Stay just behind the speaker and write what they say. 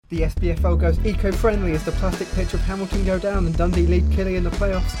The SPFL goes eco-friendly as the plastic pitch of Hamilton go down and Dundee lead Killy in the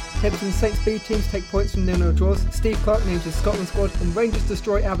playoffs. Hibs and Saints B teams take points from 0-0 draws. Steve Clark names his Scotland squad and Rangers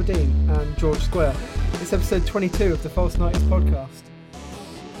destroy Aberdeen and George Square. It's episode 22 of the False Nighters podcast.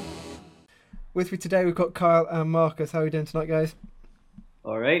 With me today we've got Kyle and Marcus. How are you doing tonight, guys?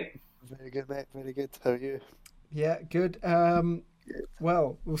 Alright. Very good, mate. Very good. How are you? Yeah, good.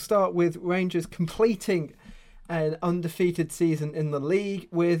 Well, we'll start with Rangers completing an undefeated season in the league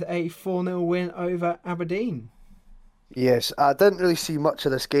with a 4-0 win over Aberdeen. Yes, I didn't really see much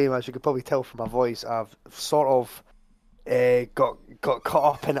of this game, as you could probably tell from my voice. I've sort of got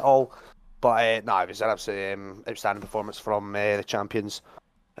caught up in it all, but it was an absolutely outstanding performance from the champions.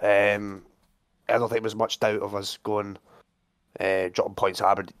 I don't think there was much doubt of us going dropping points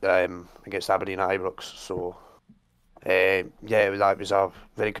at against Aberdeen at Ibrox. So it was a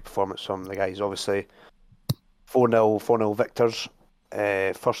very good performance from the guys. Obviously, 4-0 victors.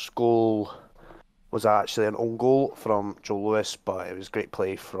 First goal was actually an own goal from Joe Lewis, but it was great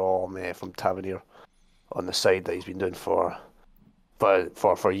play from Tavernier on the side that he's been doing for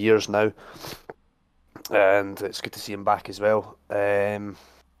years now, and it's good to see him back as well. But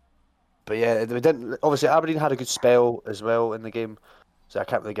yeah, we didn't. Obviously, Aberdeen had a good spell as well in the game, so I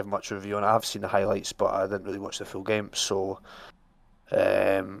can't really give much review on it. I have seen the highlights, but I didn't really watch the full game. So,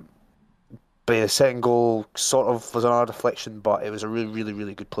 but yeah, the second goal sort of was another deflection, but it was a really,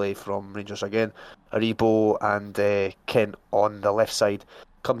 really good play from Rangers again. Aribo and Kent on the left side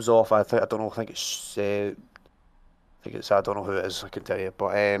comes off. I don't know who it is. I can tell you,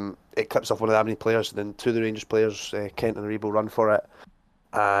 but it clips off one of the Aberdeen players. And then two of the Rangers players, Kent and Aribo, run for it,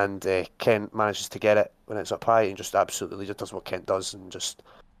 and Kent manages to get it when it's up high and just absolutely just does what Kent does and just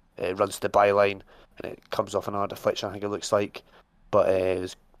runs to the byline, and it comes off another deflection. I think it looks like, but it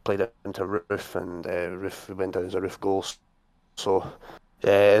was played it into Roof, and Roof went down as a Roof goal. So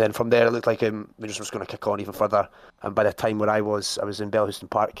and then from there it looked like Rangers was going to kick on even further. And by the time where I was in Belhouston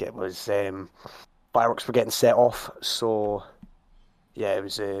Park, it was fireworks were getting set off. So yeah, it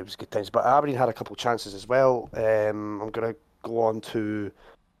was good times. But Aberdeen had a couple of chances as well. I'm going to go on to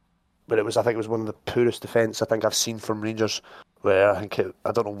where I think it was one of the poorest defence I think I've seen from Rangers. Where I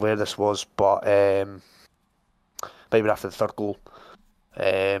don't know where this was, but maybe after the third goal.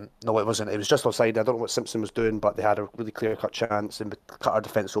 No, it wasn't. It was just offside. I don't know what Simpson was doing, but they had a really clear-cut chance and cut our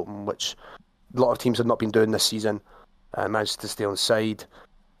defence open, which a lot of teams have not been doing this season. Managed to stay on side,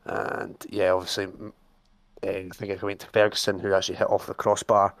 and yeah, obviously, I think it went to Ferguson, who actually hit off the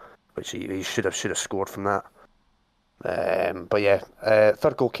crossbar, which he should have scored from that. But yeah,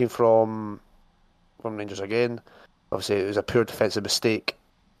 third goal came from Rangers again. Obviously, it was a poor defensive mistake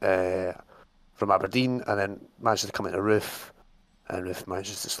from Aberdeen, and then managed to come into Roof. And Roof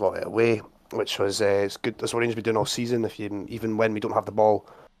manages to slot it away, which was it's good. That's what Rangers been doing all season. Even when we don't have the ball,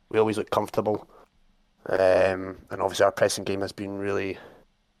 we always look comfortable. And obviously our pressing game has been really,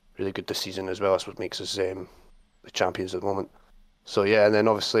 really good this season as well. That's what makes us the champions at the moment. So yeah, and then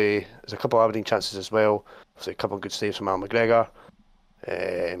obviously there's a couple of Aberdeen chances as well. Obviously a couple of good saves from Al McGregor.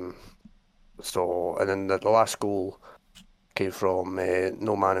 And then the last goal came from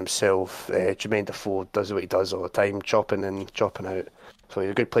no man himself. Jermaine Defoe does what he does all the time, chopping in, chopping out. So he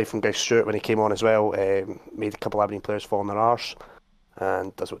had a good play from Guy Stewart when he came on as well. Made a couple of Aberdeen players fall on their arse,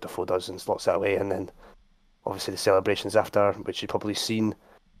 and does what Defoe does and slots that away. And then obviously the celebrations after, which you've probably seen,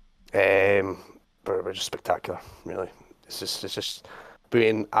 were just spectacular. Really, it's just put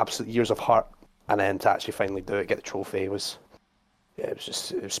in absolute years of heart, and then to actually finally do it, get the trophy it was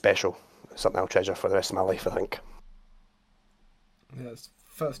special. Something I'll treasure for the rest of my life, I think. Yeah, it's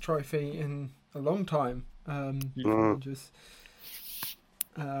first trophy in a long time. Just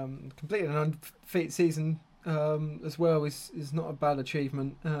completed an undefeated season as well is not a bad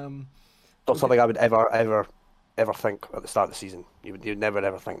achievement. Not something I would ever think at the start of the season. You'd never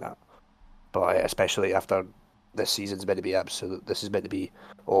ever think that. But especially after this season's meant to be absolute. This is meant to be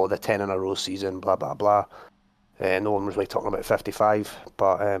the 10 in a row season. Blah blah blah. No one was really talking about 55,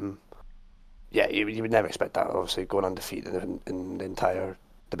 but. Yeah, you would never expect that. Obviously, going undefeated in the entire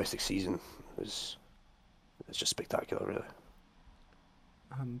domestic season it's just spectacular, really.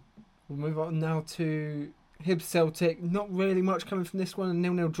 We'll move on now to Hibs Celtic. Not really much coming from this one. A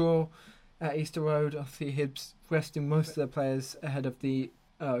 0-0 draw at Easter Road. Obviously, Hibs resting most of their players ahead of the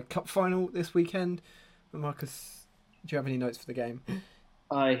cup final this weekend. But Marcus, do you have any notes for the game?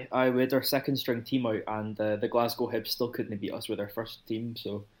 We had our second string team out, and the Glasgow Hibs still couldn't beat us with our first team,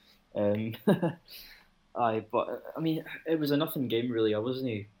 so. But I mean, it was a nothing game really. I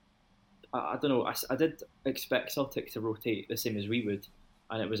don't know. I did expect Celtic to rotate the same as we would,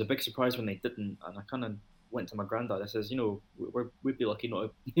 and it was a big surprise when they didn't. And I kind of went to my granddad. I says, we'd be lucky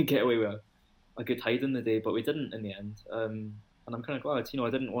not to get away with a good hide in the day, but we didn't in the end. And I'm kind of glad. I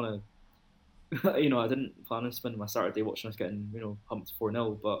didn't want to. I didn't plan on spending my Saturday watching us getting pumped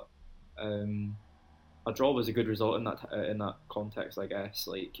 4-0, but a draw was a good result in that context, I guess.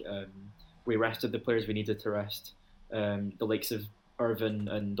 We rested the players we needed to rest. The likes of Irvin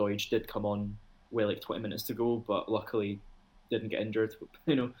and Deutsch did come on with 20 minutes to go, but luckily didn't get injured.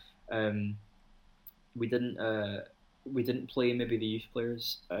 We didn't play maybe the youth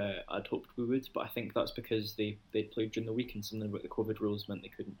players I'd hoped we would, but I think that's because they played during the week and something about the COVID rules meant they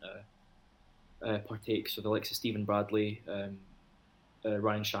couldn't partake. So the likes of Stephen Bradley,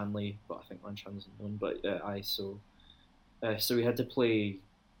 Ryan Shanley, but I think Ryan Shanley's known, but so we had to play,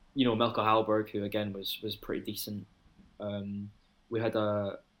 Melko Hallberg, who again was pretty decent. We had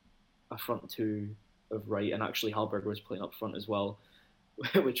a front two of right, and actually Hallberg was playing up front as well,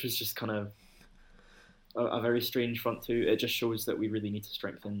 which was just kind of a very strange front two. It just shows that we really need to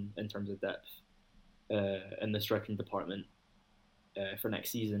strengthen in terms of depth in the striking department for next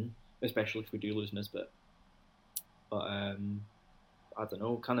season, especially if we do lose Nisbet. But I don't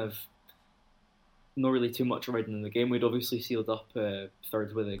know, kind of not really too much riding in the game. We'd obviously sealed up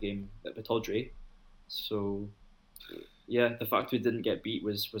third with a game at Pataudry, so yeah, the fact we didn't get beat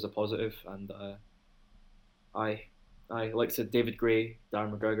was a positive, and I like I said, David Gray,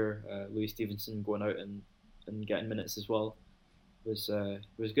 Darren McGregor, Louis Stevenson going out and getting minutes as well was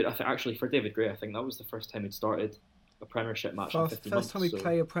good. I think actually for David Gray, I think that was the first time he'd started a Premiership match in 15 months. First time we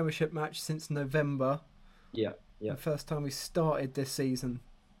play a Premiership match since November. Yeah. The first time we started this season.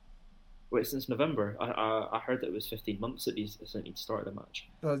 Wait, since November? I heard that it was 15 months that he'd started a match.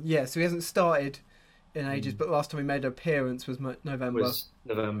 Yeah, so he hasn't started in ages, but last time we made an appearance was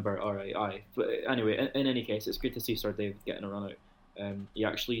November. All right, aye. But anyway, in any case, it's good to see Sir David getting a run out. He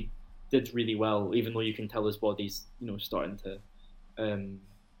actually did really well, even though you can tell his body's, starting to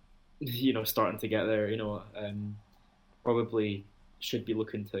get there. Probably should be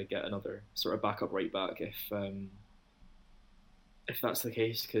looking to get another sort of backup right back if that's the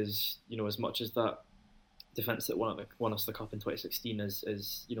case, because as much as that defence that won us the cup in 2016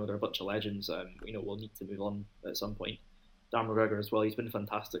 is they're a bunch of legends. We'll need to move on at some point. Dan McGregor as well. He's been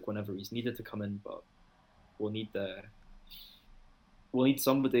fantastic whenever he's needed to come in, but we'll need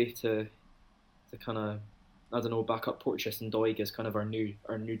somebody to kind of back up Porteous and Doig as kind of our new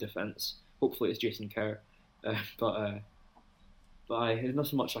defence. Hopefully it's Jason Kerr, but there's not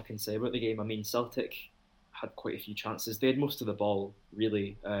so much I can say about the game. I mean, Celtic had quite a few chances. They had most of the ball,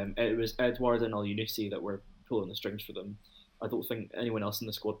 really. It was Edward and Al-Yunusi that were pulling the strings for them. I don't think anyone else in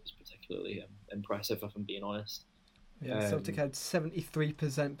the squad was particularly impressive, if I'm being honest. Yeah, Celtic had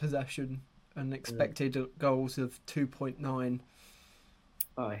 73% possession and expected goals of 2.9.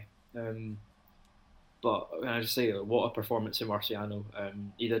 Aye. But can I just say, what a performance in Marciano.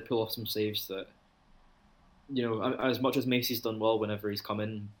 He did pull off some saves that, as much as Macy's done well whenever he's come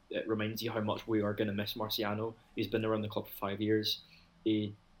in, it reminds you how much we are going to miss Marciano. He's been around the club for 5 years.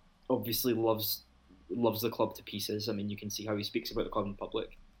 He obviously loves the club to pieces. I mean, you can see how he speaks about the club in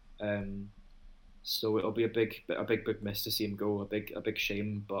public. So it'll be a big miss to see him go. A big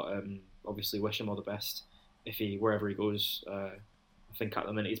shame, but obviously wish him all the best wherever he goes. I think at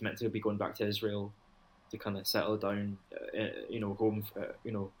the minute he's meant to be going back to Israel to kind of settle down, home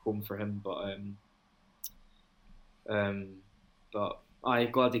for him. But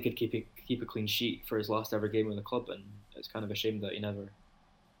I'm glad he could keep a clean sheet for his last ever game with the club, and it's kind of a shame that he never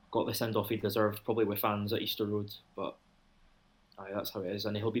got the send off he deserved, probably with fans at Easter Road. But that's how it is,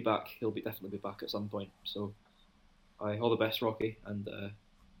 and he'll be back. He'll definitely be back at some point. So, all the best, Rocky, and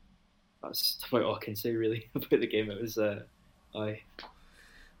that's about all I can say really about the game. It was There's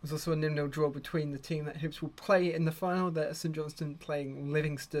also a 0-0 draw between the team that Hibs will play in the final. That's St Johnstone playing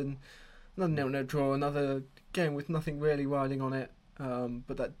Livingston. Another 0-0 draw, another game with nothing really riding on it.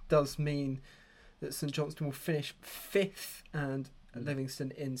 But that does mean that St Johnstone will finish 5th and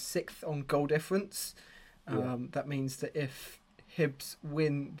Livingston in 6th on goal difference. That means that if Hibs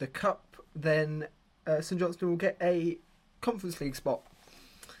win the cup, then St Johnstone will get a Conference League spot.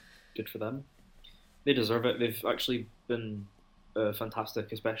 Good for them. They deserve it. They've actually been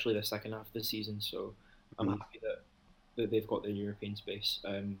fantastic, especially the second half of the season. So I'm happy that they've got their European space.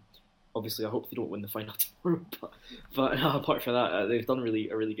 Obviously, I hope they don't win the final tomorrow. But apart from that, they've done a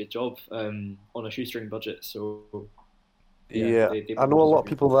really good job on a shoestring budget. So yeah, I know a lot of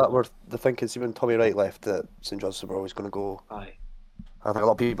people that were thinking, see, when Tommy Wright left, that St Johnstone were always going to go. Aye. I think a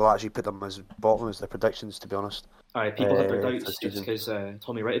lot of people actually put them as bottom as their predictions, to be honest. Aye, people had their doubts just because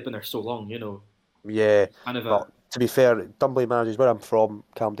Tommy Wright had been there so long, Yeah, Kind of but to be fair, Dunbley manages where I'm from,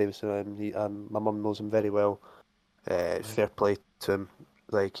 Cam Davison, and my mum knows him very well. Fair play to him.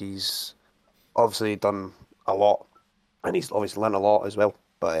 Like, he's obviously done a lot, and he's obviously learned a lot as well.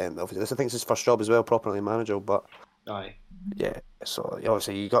 But obviously, I think it's his first job as well, properly manager. But aye, yeah, so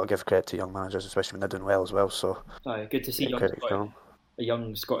obviously you got to give credit to young managers, especially when they're doing well as well. So aye, good to see yeah, credit to them. a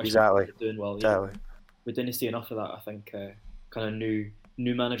young Scottish Exactly, manager doing well. exactly. We didn't see enough of that. I think kind of new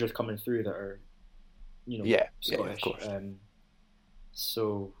managers coming through that are Yeah, of Scottish. course.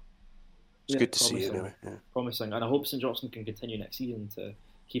 So It's good to see anyway. Yeah. promising, and I hope St Johnstone can continue next season to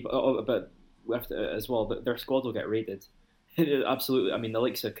keep. But we have to as well. Their squad will get raided. Absolutely. I mean, the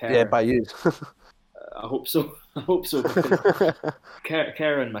likes of Kerr. Yeah, by you. I hope so. I hope so.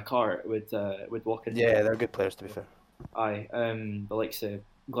 Kerr and McCart would walk in. Yeah, they're good players to be fair. Aye. The likes of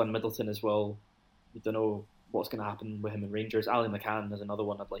Glenn Middleton as well. We don't know what's going to happen with him in Rangers. Ali McCann is another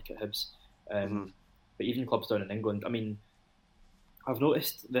one I'd like at Hibs. But even clubs down in England. I mean, I've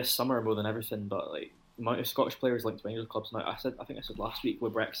noticed this summer more than everything, but like the amount of Scottish players linked to English clubs now. I think I said last week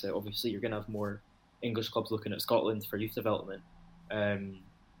with Brexit, obviously you're going to have more English clubs looking at Scotland for youth development,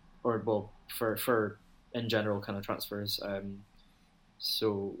 or well for in general kind of transfers.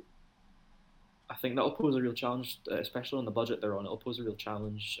 So I think that'll pose a real challenge, especially on the budget they're on. It'll pose a real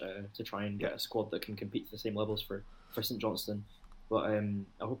challenge to try and get a squad that can compete to the same levels for St Johnstone. But I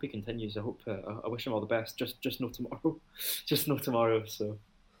hope he continues. I hope I wish him all the best. Just no tomorrow. Just no tomorrow. So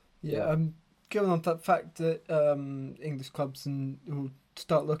yeah. Going on to that fact that English clubs will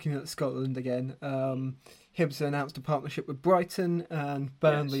start looking at Scotland again. Hibs announced a partnership with Brighton, and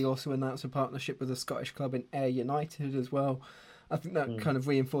Burnley also announced a partnership with a Scottish club in Ayr United as well. I think that kind of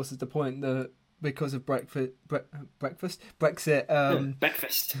reinforces the point that because of Brexit, breakfast.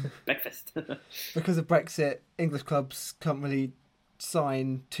 Because of Brexit, English clubs can't really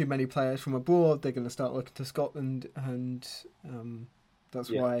sign too many players from abroad. They're going to start looking to Scotland, and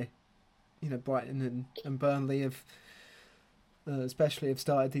that's why Brighton and Burnley have especially have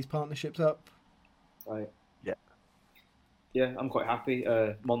started these partnerships up. Right. Yeah, I'm quite happy.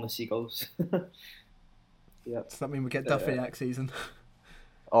 On the Seagulls. Yeah. Does that mean we get Duffy next season?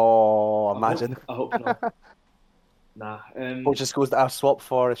 Oh, imagine. I hope not. Nah. Porteous goes to our swap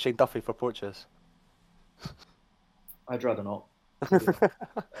for Shane Duffy for Porteous. I'd rather not.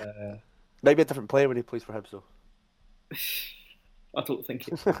 Maybe a different player when he plays for Hibs, though. I don't think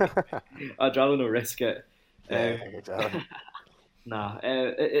it. I'd rather not risk it. Exactly. Nah,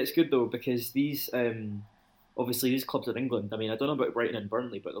 it's good though because these obviously these clubs in England. I mean, I don't know about Brighton and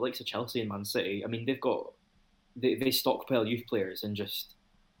Burnley, but the likes of Chelsea and Man City. I mean, they stockpile youth players and just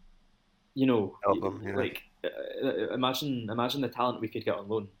help them, like imagine the talent we could get on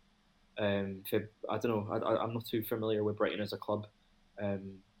loan. I don't know. I'm not too familiar with Brighton as a club,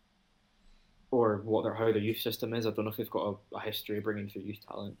 or how their youth system is. I don't know if they've got a history of bringing through youth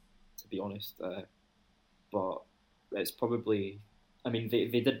talent, to be honest. But it's probably. I mean, they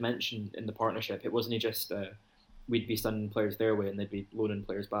did mention in the partnership it wasn't just we'd be sending players their way and they'd be loaning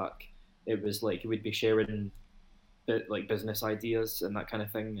players back. It was like we'd be sharing like business ideas and that kind of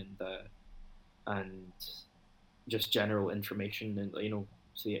thing, and just general information and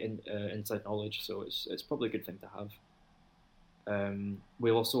inside knowledge. So it's probably a good thing to have. We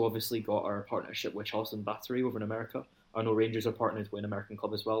also obviously got our partnership with Charleston Battery over in America. I know Rangers are partnered with an American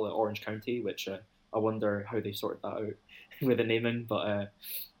club as well at Orange County, which I wonder how they sorted that out with the naming. But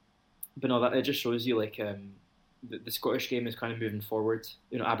no, that it just shows you like the Scottish game is kind of moving forward.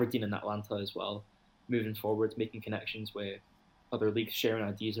 Aberdeen and Atlanta as well, moving forward, making connections with other leagues, sharing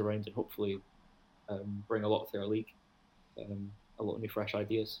ideas around, and hopefully bring a lot to their league, a lot of new fresh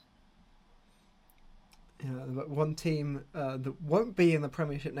ideas. Yeah, but one team that won't be in the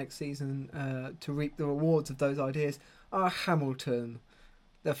Premiership next season to reap the rewards of those ideas are Hamilton.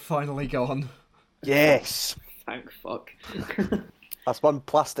 They're finally gone. Yes. Thank fuck. That's one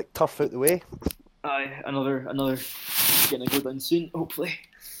plastic turf out the way. Aye, another getting a go down soon, hopefully.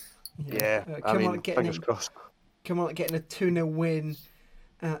 Yeah, fingers crossed. Come on, getting a 2-0 win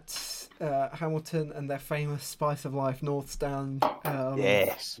at Hamilton and their famous Spice of Life North Stand.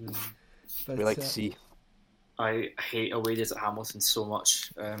 Yes. But, we like to see. I hate away days at Hamilton so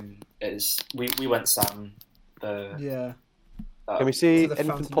much. We went Sam. Yeah. Can we say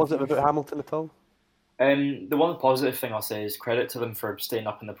anything positive about Hamilton at all? The one positive thing I'll say is credit to them for staying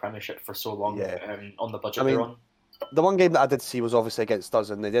up in the Premiership for so long. On the budget they're on. The one game that I did see was obviously against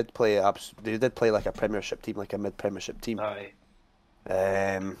us, and they did play like a Premiership team, like a mid-Premiership team. Aye.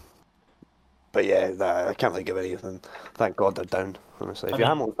 But yeah, I can't really give anything. Thank God they're down. Honestly, if you're a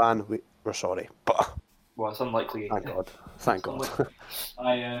Hamilton fan, we're sorry, but well, it's unlikely. Thank God.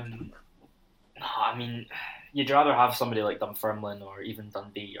 I I mean, you'd rather have somebody like Dunfermline or even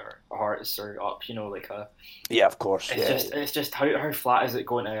Dundee or Hearts or up, like a. Yeah, of course. It's just how flat is it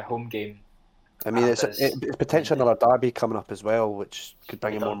going to a home game? I mean, it's potentially another derby coming up as well, which could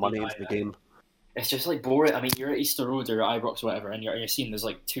bring in more Dundee, money into the game. It's just like boring. I mean, you're at Easter Road or Ibrox or whatever, and you're seeing there's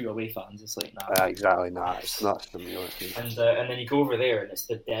like 2 away fans. It's like, nah. Exactly, nah, it's not the reality. And then you go over there and it's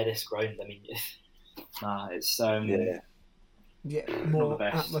the deadest ground. I mean, nah, it's more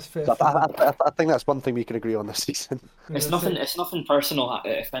atmosphere. I think that's one thing we can agree on this season. It's nothing. It's nothing personal.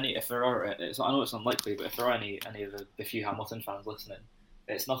 If there are, I know it's unlikely, but if there are any of the few Hamilton fans listening,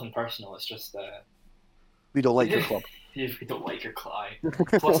 it's nothing personal. It's just we don't like your club. We don't like your club.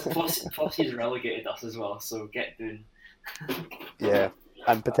 Plus, he's relegated us as well. So get doing. Yeah.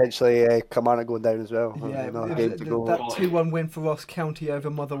 And potentially Kilmarnock going down as well. Yeah, that 2-1 win for Ross County over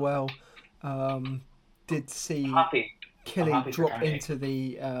Motherwell did see Killy drop into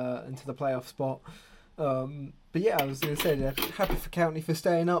the playoff spot. But yeah, I was going to say, happy for County for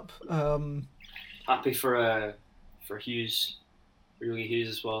staying up. Happy for Hughes, Lee Hughes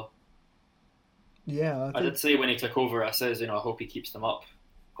as well. Yeah, I did say when he took over, I says, I hope he keeps them up.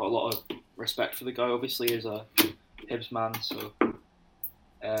 Got a lot of respect for the guy. Obviously, he's a Hibs man, so.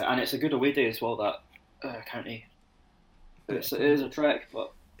 And it's a good away day as well, that County. It is a trek,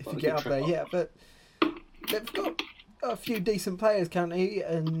 but if you get up there, yeah. But they've got a few decent players, County,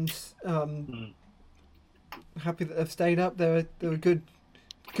 and happy that they've stayed up. They're a good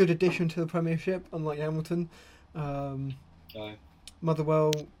addition to the Premiership, unlike Hamilton.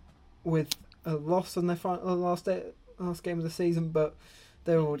 Motherwell with a loss on their last game of the season, but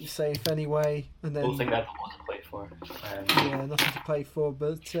they were already safe anyway. And then I don't think they had a lot to play for. Nothing to play for.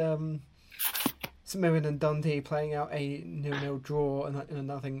 But St Mirren and Dundee playing out a 0-0 draw in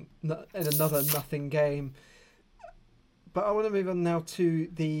another nothing game. But I want to move on now to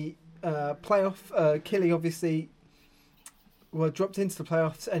the playoff. Killy obviously were dropped into the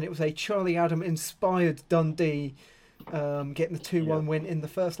playoffs, and it was a Charlie Adam inspired Dundee getting the 2-1 win in the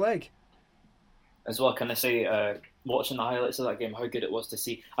first leg. As well, can I say, watching the highlights of that game, how good it was to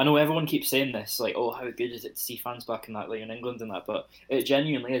see. I know everyone keeps saying this, like, oh, how good is it to see fans back in that, like in England and that, but it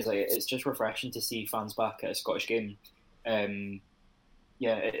genuinely is. Like, it's just refreshing to see fans back at a Scottish game. It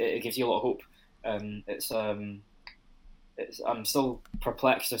gives you a lot of hope. I'm still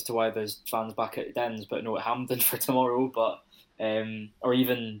perplexed as to why there's fans back at Dens, but no at Hampden for tomorrow. But or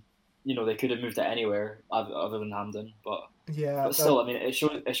even, they could have moved it anywhere other than Hampden. But still, I mean, it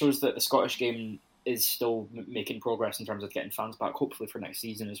shows that the Scottish game is still making progress in terms of getting fans back, hopefully for next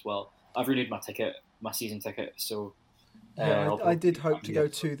season as well. I've renewed my season ticket, so I did hope to go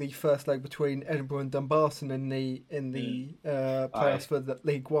to the first leg between Edinburgh and Dumbarton in the playoffs for the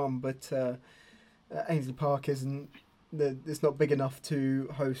League One, but Ainsley Park it's not big enough to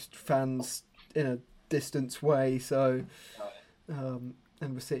host fans in a distance way, so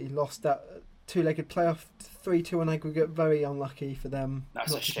Edinburgh City lost that two-legged playoff 3-2 on aggregate. Very unlucky for them.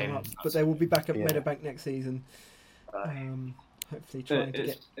 That's a shame. But they will be back at Meadowbank next season. Hopefully trying to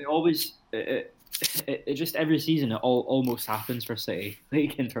get... It just every season it almost happens for City,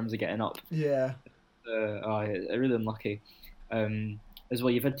 like in terms of getting up. Yeah. Really unlucky. As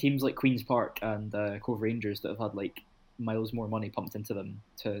well, you've had teams like Queen's Park and Cove Rangers that have had like miles more money pumped into them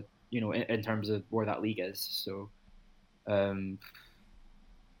to, in terms of where that league is. So,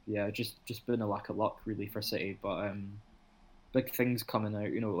 just been a lack of luck really for City. But big things coming out.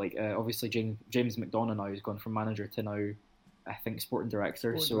 Obviously James McDonough now has gone from manager to now, I think, sporting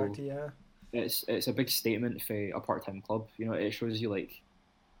director. It's a big statement for a part-time club. It shows you like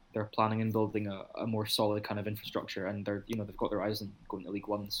they're planning and building a more solid kind of infrastructure, and they've got their eyes on going to League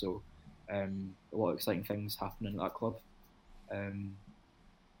One. So a lot of exciting things happening at that club.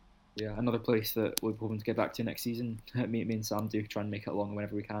 Another place that we're hoping to get back to next season. Me and Sam do try and make it along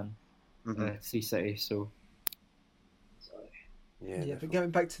whenever we can. To see City. So but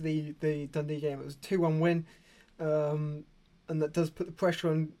going back to the Dundee game, it was a 2-1 win, and that does put the pressure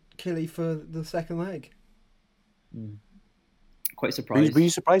on Killy for the second leg. Quite surprised. Were you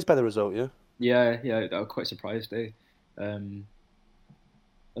surprised by the result? Yeah, I was quite surprised. I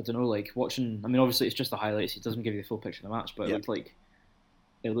don't know, like watching. I mean, obviously it's just the highlights. It doesn't give you the full picture of the match, but it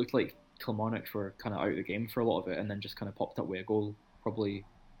looked like Kilmarnock were kind of out of the game for a lot of it, and then just kind of popped up with a goal. Probably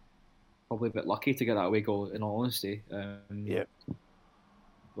a bit lucky to get that away goal, in all honesty.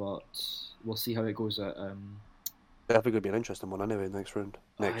 But we'll see how it goes at. I think it'll be an interesting one anyway. Next round,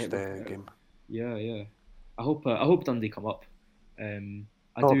 game. Yeah. I hope Dundee come up. I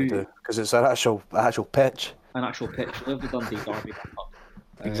do because it's an actual pitch. An actual pitch. I love the Dundee derby.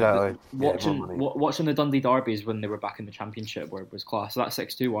 Exactly. Watching the Dundee derbies when they were back in the Championship, where it was class. So that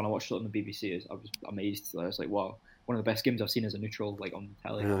 6-2 one, I watched it on the BBC. I was amazed. I was like, wow, one of the best games I've seen as a neutral, like on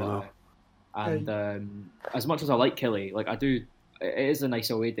telly. Yeah. As much as I like Killy, like I do, it is a nice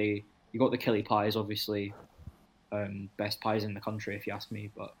away day. You got the Killy pies, obviously, best pies in the country, if you ask me.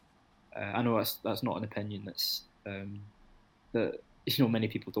 But I know that's not an opinion. That's that many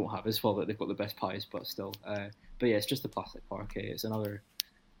people don't have as well. That they've got the best pies, but still. But yeah, it's just the plastic parquet. It's another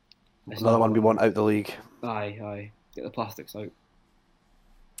one we want out the league. Aye, get the plastics out.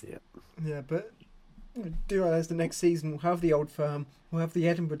 Yeah, but I do realise the next season we'll have the Old Firm, we'll have the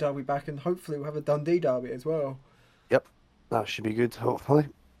Edinburgh derby back, and hopefully we'll have a Dundee derby as well. Yep, that should be good. Hopefully,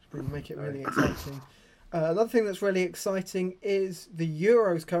 we'll make it really exciting. Another thing that's really exciting is the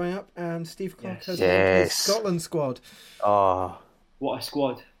Euros coming up, and Steve Clarke has named his Scotland squad. What a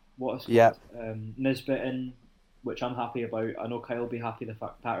squad! Yeah. Nisbet in, which I'm happy about. I know Kyle will be happy the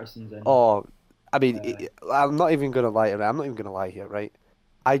fact Patterson's in. I mean, I'm not even going to lie. I'm not even going to lie here, right?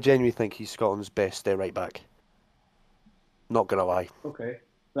 I genuinely think he's Scotland's best right back. Not going to lie. Okay.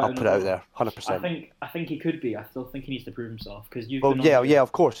 I'll put it out there, 100%. I think he could be. I still think he needs to prove himself because you've.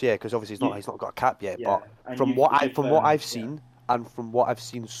 Of course, because obviously he's not got a cap yet. Yeah, but from what I've seen and from what I've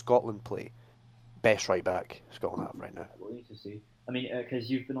seen Scotland play, best right back Scotland have right now. We'll need to see. I mean, because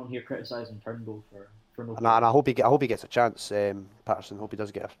you've been on here criticising Turnbull for no. And I hope he gets a chance. Patterson, hope he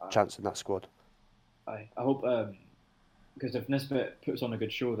does get a chance in that squad. I hope because if Nisbet puts on a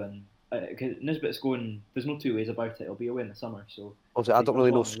good show, then cause Nisbet's going. There's no two ways about it. It'll be away in the summer, so. Also, I don't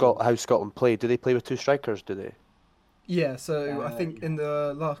really know how Scotland play. Do they play with two strikers? Do they? Yeah, so I think in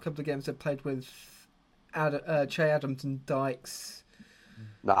the last couple of games they played with Che Adams and Dykes.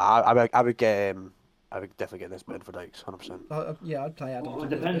 No, I would definitely get Nisbet in for Dykes, 100%. Yeah, I'd play Adams. Well, it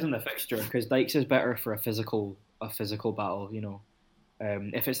depends on the fixture because Dykes is better for a physical battle.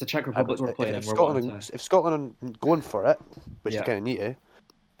 If it's the Czech Republic we're playing, if Scotland are going for it, which they kind of need to,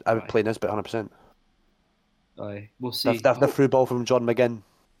 I would play Nisbet 100%. Aye, we'll see. The through ball from John McGinn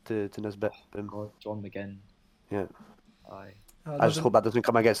to Nisbet. God, John McGinn. Yeah. Aye. I just hope that doesn't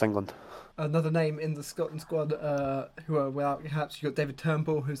come against England. Another name in the Scotland squad who are without caps. You got David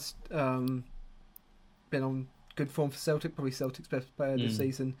Turnbull, who's been on good form for Celtic, probably Celtic's best player this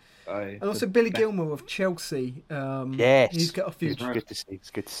season. Aye. And also Billy Gilmour of Chelsea. Yes, he's got a few.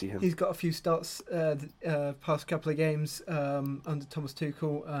 It's good to see him. He's got a few starts past couple of games under Thomas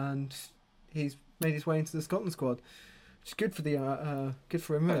Tuchel, and he's made his way into the Scotland squad, which is good for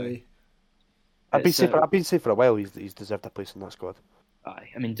him really. I've been saying for a while he's deserved a place in that squad. Aye,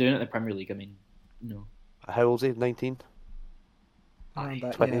 I mean doing it in the Premier League. I mean, How old is he? 19. 20.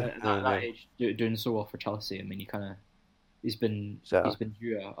 At that age, doing so well for Chelsea. I mean, he's been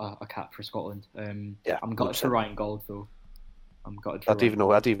due a cap for Scotland. I'm gutted for Ryan Gold though. I don't even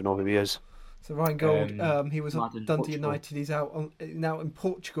know who he is. So Ryan Gold, he was at Dundee United. He's now in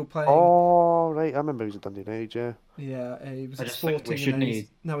Portugal playing. Oh right, I remember he was at Dundee United. Yeah. Yeah, he was at Sporting. And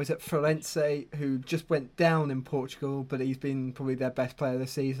now he's at Farense, who just went down in Portugal, but he's been probably their best player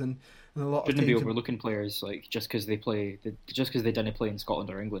this season. And a lot shouldn't be overlooking players like just because they didn't play in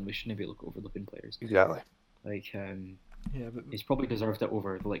Scotland or England. We shouldn't be overlooking players. Exactly. Like but he's probably deserved it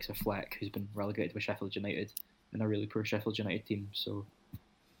over the likes of Fleck, who's been relegated with Sheffield United in a really poor Sheffield United team. So.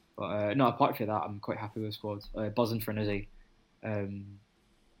 But no, apart from that, I'm quite happy with the squad. Buzzing for Nizzy. In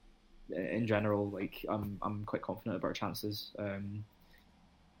general, like I'm quite confident about our chances.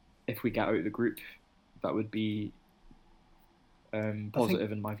 If we get out of the group, that would be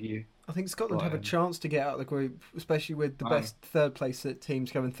positive in my view. I think Scotland have a chance to get out of the group, especially with the best third place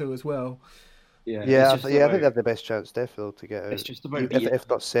teams coming through as well. Yeah, I think they have the best chance definitely to get out. It's just about if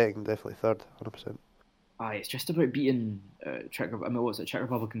not second, definitely third, 100%. It's just about beating Czech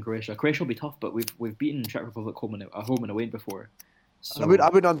Republic and Croatia. Croatia will be tough, but we've beaten Czech Republic home and away before. So... I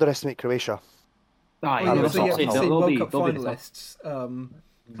wouldn't underestimate Croatia. World Cup finalists.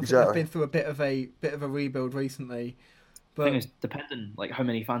 Exactly. They've been through a bit of a rebuild recently. But the thing is, depending like how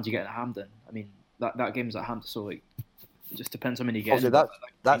many fans you get at Hampden. I mean, that game's at Hampden, so like it just depends how many you get.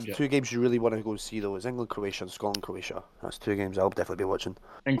 That's two games you really want to go see though. Is England Croatia and Scotland Croatia. That's two games I'll definitely be watching.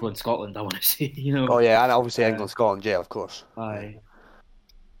 England Scotland, I want to see. Oh yeah, and obviously England Scotland, yeah, of course. Aye.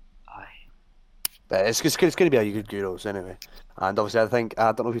 But it's going to be a good Euros anyway. And obviously,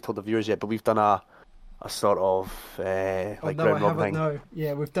 I don't know if you told the viewers yet, but we've done a sort of round robin thing. No,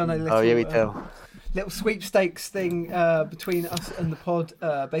 yeah, we've done a little. Oh yeah, we tell. Little sweepstakes thing between us and the pod.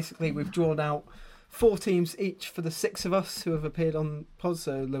 Basically, we've drawn out 4 teams each for the 6 of us who have appeared on pods.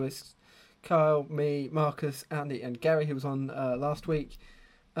 So Lewis, Kyle, me, Marcus, Andy, and Gary, who was on last week.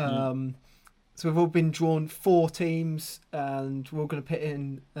 So So we've all been drawn 4 teams, and we're all going to put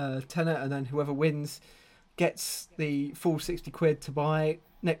in a tenner, and then whoever wins gets the full £60 to buy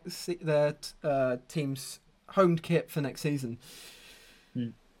their team's home kit for next season.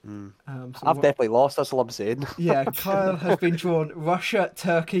 Mm. So I've definitely lost, that's all I'm saying. Yeah, Kyle has been drawn Russia,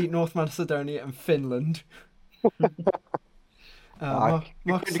 Turkey, North Macedonia, and Finland. Marcus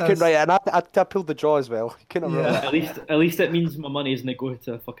you couldn't write it, and I pulled the draw as well. You couldn't have wrote At least it means my money isn't going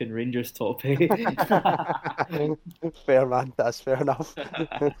to a fucking Rangers top. Eh? Fair, man. That's fair enough.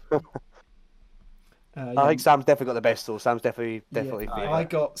 I think Sam's definitely got the best, though. Sam's definitely favourite. I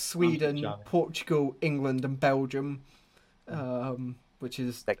got Sweden, Portugal, England, and Belgium, which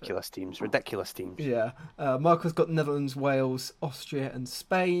is ridiculous teams. Yeah. Marcus got Netherlands, Wales, Austria, and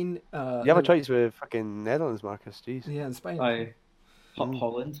Spain. You have a choice with fucking Netherlands, Marcus. Jeez. Yeah, and Spain.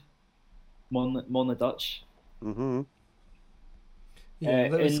 Holland, Mon the Dutch. Mm-hmm. Yeah,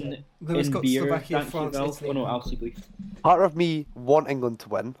 Lewis got beer, Slovakia, France, Italy. Oh no, Alcy, please. Part of me want England to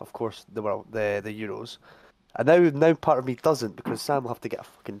win, of course, the Euros, and now part of me doesn't, because Sam will have to get a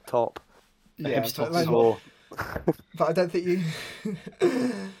fucking top. Yeah, but I don't think you.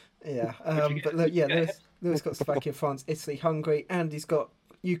 Yeah, but look, Lewis got Slovakia, France, Italy, Hungary, and he's got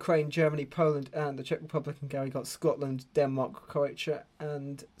Ukraine, Germany, Poland, and the Czech Republic, and Gary got Scotland, Denmark, Croatia,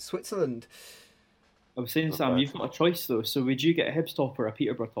 and Switzerland. I was saying, Sam, you've got a choice though. So would you get a Hibs top or a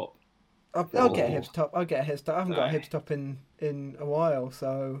Peterborough top? I'll get a Hibs top. I haven't got a Hibs top in a while,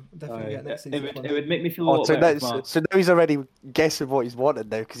 so definitely get next season. It would make me feel a lot better. So now he's already guessing what he's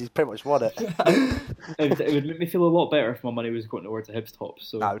wanted now, because he's pretty much won it. It would make me feel a lot better if my money was going towards a Hibs top.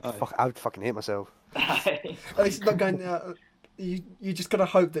 So I would fucking hate myself. At least it's not going. You just gotta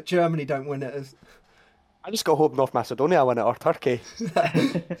hope that Germany don't win it. I just got to hope North Macedonia win it, or Turkey.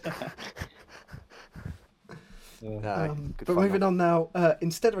 But moving on now,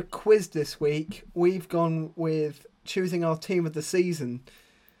 instead of a quiz this week, we've gone with choosing our team of the season.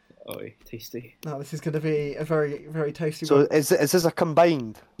 Oh, tasty. No, this is going to be a very, very tasty one. So is this a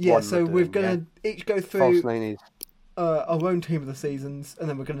combined one? So we're going to each go through our own team of the seasons, and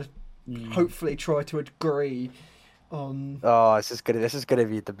then we're going to hopefully try to agree on... Oh, this is gonna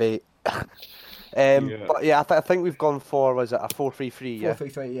be a debate. But yeah, I think we've gone for, was it a 4-3-3? Yeah,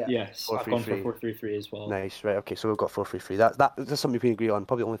 4-3-3. Yeah. Yes, I've gone for 4-3-3 as well. Nice, right? Okay, so we've got 4-3-3. That's something we can agree on.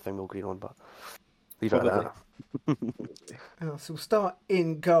 Probably the only thing we'll agree on, but leave it at that. So we'll start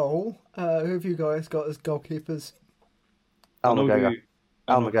in goal. Who have you guys got as goalkeepers? Al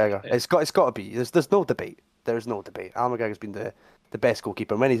McGregor. It's got to be. There's no debate. There's no debate. Al McGregor's been the best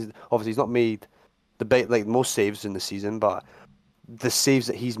goalkeeper. When he's not made the most saves in the season, but the saves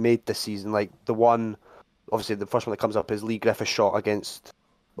that he's made this season, like the one, obviously the first one that comes up is Lee Griffith's shot against,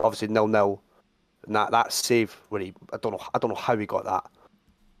 obviously 0-0, and that save where I don't know how he got that,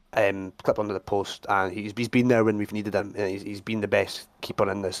 clipped under the post, and he's been there when we've needed him, and he's been the best keeper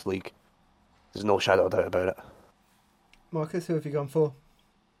in this league. There's no shadow of doubt about it. Marcus, who have you gone for?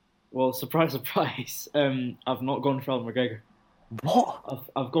 Well, surprise, surprise. I've not gone for Al McGregor. What?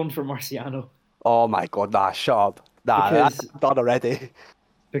 I've gone for Marciano. Oh my god, nah, shut up. Nah, that's done already.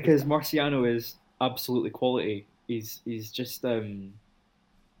 Because Marciano is absolutely quality. He's just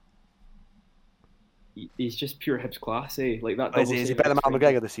he's just pure Hibs class, eh? Like that. Is he better than Al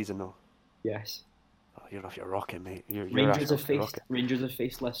McGregor this season though? Yes. Oh, you're rocking, mate. Rangers have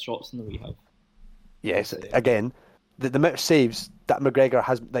faced less shots than we have. Yes, again, the amount of saves that McGregor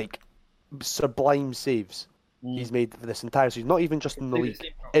has, like sublime saves he's made for this entire season. Not even just in the league,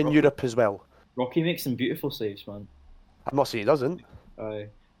 in Europe as well. Rocky makes some beautiful saves, man. I'm not saying he doesn't. I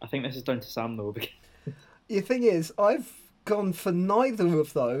think this is down to Sam though. The thing is, I've gone for neither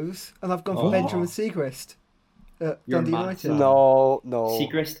of those, and I've gone for Benjamin Siegrist at Dundee United. No.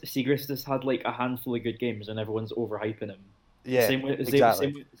 Siegrist has had like a handful of good games, and everyone's overhyping him. Yeah, same with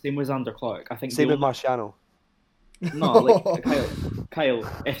Xander Clark. I think same with Marciano. No, like Kyle.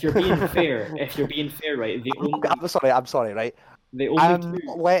 If you're being fair, right? I'm sorry, right? I'm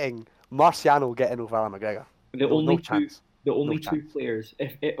not letting Marciano get in over Al McGregor. The only two players.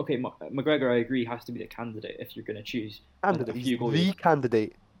 McGregor, I agree, has to be the candidate if you're going to choose. The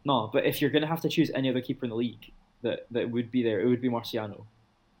candidate. No, but if you're going to have to choose any other keeper in the league that would be there, it would be Marciano.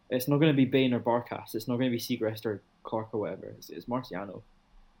 It's not going to be Bain or Barkas. It's not going to be Siegrist or Clark or whatever. It's Marciano.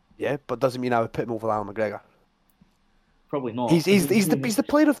 Yeah, but doesn't mean I would put him over Al McGregor. Probably not. He's the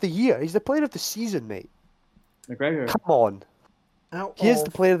player of the year. He's the player of the season, mate. McGregor. Come on. He is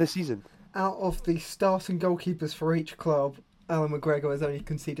the player of the season. Out of the starting goalkeepers for each club, Alan McGregor has only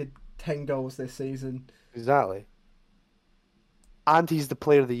conceded 10 goals this season. Exactly. And he's the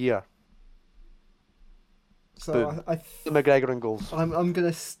player of the year. So I McGregor in goals. I'm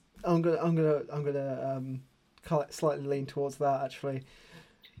gonna Slightly lean towards that actually.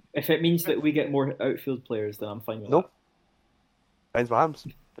 If it means that we get more outfield players, then I'm fine with Nope. Depends what happens.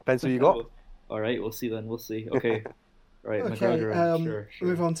 Depends who you got. All right, we'll see then. We'll see. Okay, right, Okay, McGregor. Sure.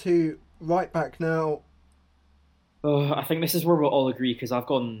 move on to right back now. I think this is where we'll all agree because I've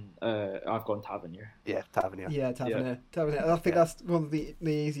gone Tavernier. Yeah, Tavernier. Yeah, Tavernier. I think that's one of the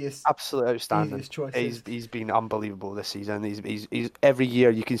easiest. Absolutely outstanding. Easiest choices. He's been unbelievable this season. He's every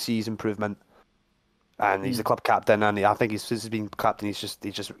year you can see his improvement, and he's the club captain. And I think since he's been captain, he's just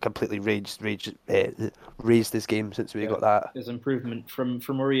completely raised his game since we got that. His improvement from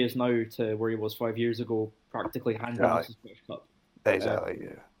where he is now to where he was 5 years ago, practically handing us the Scottish Cup. Exactly.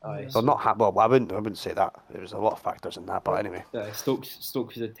 Well, I wouldn't say that. There was a lot of factors in that, but anyway. Stokes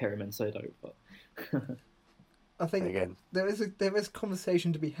is a tear him inside out, but I think there is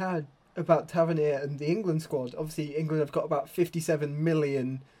conversation to be had about Tavernier and the England squad. Obviously, England have got about 57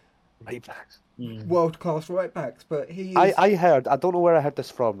 million right backs, world class right backs, but I heard. I don't know where I heard this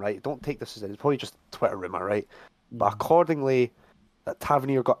from. Right, don't take this as it's probably just Twitter rumor, right? But accordingly, that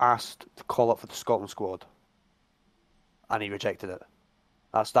Tavernier got asked to call up for the Scotland squad, and he rejected it.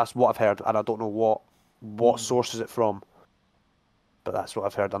 That's what I've heard, and I don't know what source is it from, but that's what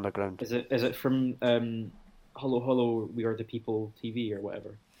I've heard underground. Is it from Hello, We Are the People TV or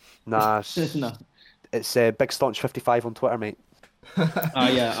whatever? Nah, no. It's Big Staunch 55 on Twitter, mate.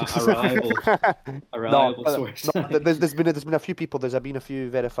 Yeah, a reliable source. No, there's been a few people. There's been a few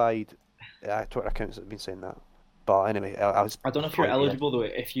verified Twitter accounts that have been saying that. But anyway, I don't know if you're eligible though.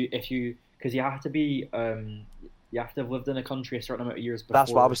 If you because you have to be you have to have lived in a country a certain amount of years before.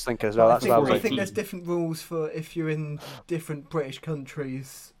 That's what I was thinking as well. I think there's different rules for if you're in different British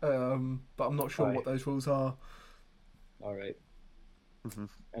countries, but I'm not sure what those rules are. All right. Mm-hmm.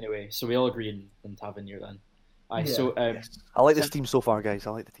 Anyway, so we all agree in Tavernier then. So I like this team so far, guys.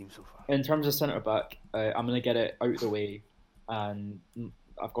 I like the team so far. In terms of centre back, I'm going to get it out of the way, and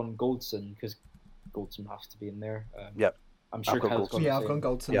I've gone Goldson because Goldson has to be in there. Yep. I'm sure Kyle's got I've gone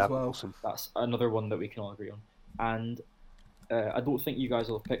Goldson as well. Goldson. That's another one that we can all agree on. And I don't think you guys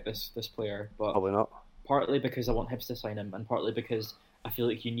will pick this player, but probably not. Partly because I want Hibs to sign him, and partly because I feel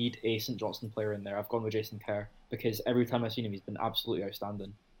like you need a St Johnstone player in there. I've gone with Jason Kerr because every time I've seen him, he's been absolutely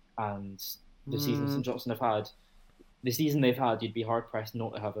outstanding. And the season St Johnstone they've had, you'd be hard pressed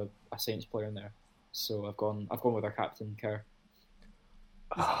not to have a Saints player in there. So I've gone with our captain Kerr.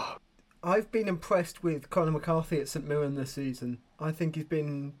 I've been impressed with Conor McCarthy at St Mirren this season. I think he's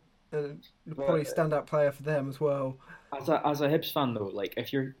been probably a standout player for them as well. As a Hibs fan though, like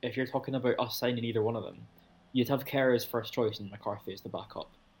if you're talking about us signing either one of them, you'd have Kerr as first choice and McCarthy as the backup.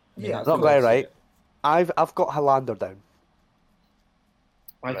 That's not very right. I've got Hollander down.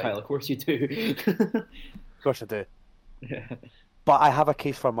 Right, Kyle, of course you do. Of course I do. Yeah. But I have a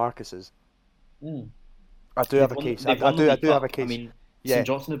case for Marcus's. I do have a case. I do have a case. I mean, St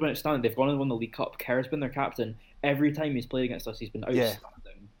Johnstone have been outstanding. They've gone and won the League Cup. Kerr's been their captain. Every time he's played against us, he's been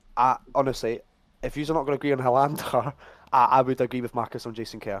outstanding. Honestly, if you're not going to agree on Hollander, I would agree with Marcus on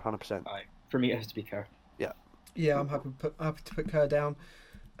Jason Kerr, 100%. For me, it has to be Kerr. Yeah. Yeah, I'm happy to put Kerr down.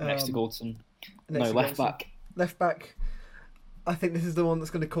 Next to Goldson. No, left back. Left back. I think this is the one that's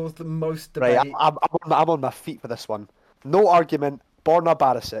going to cause the most debate. Right, I'm on my feet for this one. No argument. Borna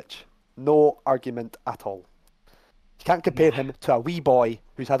Barisic. No argument at all. You can't compare him to a wee boy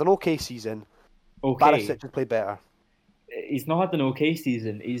who's had an okay season. Okay. Barisic has played better. He's not had an okay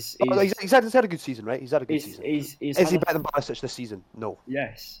season. He's had a good season, right? He's had a good season. Is he better than Barisic this season? No.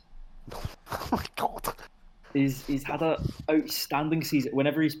 Yes. Oh my god. He's had an outstanding season.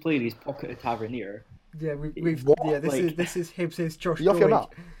 Whenever he's played, he's pocketed Tavernier. Yeah, this is Hibs' Josh Doig. You off your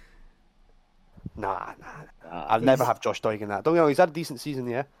nut? Nah. I'll never have Josh Doig in that. Don't you know, he's had a decent season,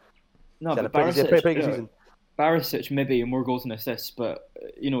 yeah? No, but pretty good season. Barisic maybe more goals and assists, but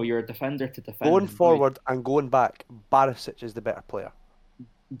you're a defender to defend. Going forward and going back, Barisic is the better player.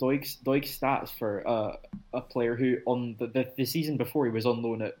 Doig's stats for a player who on the season before he was on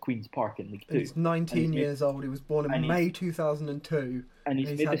loan at Queen's Park in League Two. He's 19 years old. He was born in May 2002. And he's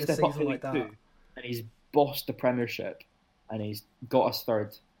made the step up to League Two. And he's bossed the Premiership, and he's got us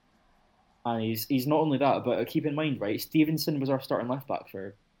third. And he's not only that, but keep in mind, right? Stevenson was our starting left back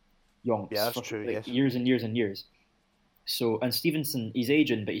for Yonks. Yeah, that's true. Yes. Years and years and years. So, and Stevenson, he's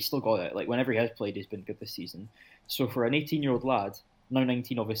aging, but he's still got it. Like whenever he has played, he's been good this season. So for an 18-year-old lad, now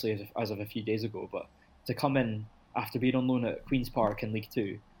 19 obviously as of a few days ago, but to come in after being on loan at Queen's Park in League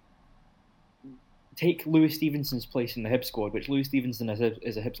Two, take Lewis Stevenson's place in the Hibs squad, which Lewis Stevenson is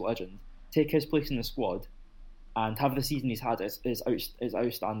a Hibs legend. Take his place in the squad, and have the season he's had is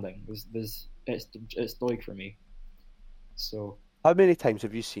outstanding. It's Doig for me. So How many times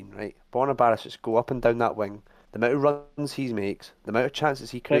have you seen, right, Borna Barisic go up and down that wing, the amount of runs he makes, the amount of chances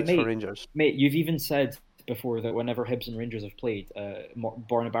he But creates for Rangers? mate, you've even said before that whenever Hibs and Rangers have played,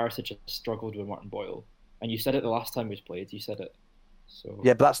 Borna Barisic has struggled with Martin Boyle, and you said it the last time we played. You said it. So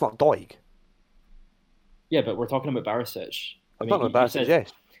Yeah, but that's not Doig. yeah, but we're talking about Barisic. I I'm mean, talking about Barisic,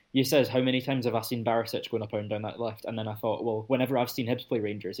 yes. you says how many times have I seen Barisic going up and down that left, and then I thought, well, whenever I've seen Hibs play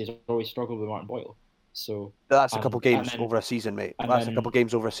Rangers, he's always struggled with Martin Boyle. So But that's a couple games then over a season, mate. and That's a then couple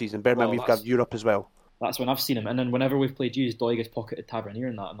games over a season. Bear in mind, well, we've got Europe as well. that's when I've seen him, and then whenever we've played you, Doig has pocketed Tavernier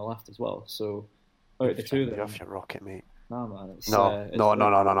in that on the left as well. So out of the two of You're them, off your rocket, mate. nah, man, it's, No,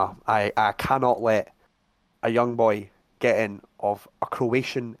 no. I cannot let a young boy get in of a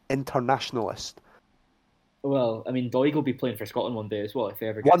Croatian internationalist. Well, I mean, Doig will be playing for Scotland one day as well if he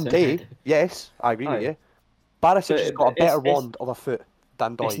ever gets One in. day, yes, I agree with Aye. you. Barisic has got a better it's- wand of a foot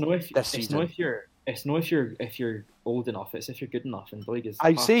than It's no Doig if this it's season. no if you're old enough. It's if you're good enough, and Doig is.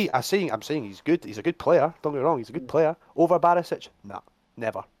 I'm past. saying he's good. He's a good player. Don't get me wrong. He's a good player. Over Barisic? Nah,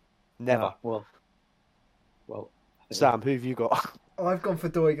 never. Nah, well. I think Sam, who have you got? I've gone for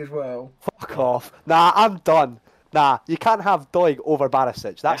Doig as well. Fuck off. Nah, I'm done. Nah, you can't have Doig over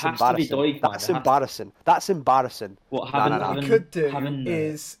Barisic. That's It has to be embarrassing. Doig, man. That's It has to- embarrassing. That's embarrassing. What Nah, having, nah, nah. What we having, could do having,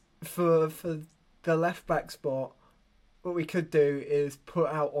 is for the left back spot. What we could do is put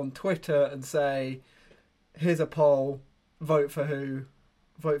out on Twitter and say, "Here's a poll. Vote for who.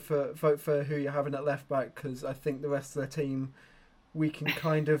 Vote for who you're having at left back." Because I think the rest of the team we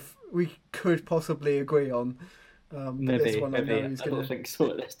could possibly agree on. But this one maybe. I know he's I don't think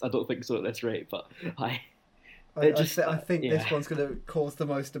so at this rate, but I think yeah. this one's going to cause the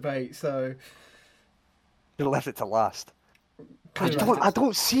most debate. So You left it to last. I Could have left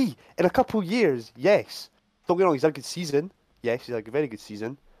don't see in a couple of years. Yes, don't get me wrong. He's had a good season. Yes, he's had a very good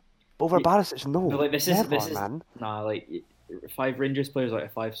season. But over Yeah. Barisic, no. No, like this Never, is man. nah, like 5 Rangers players out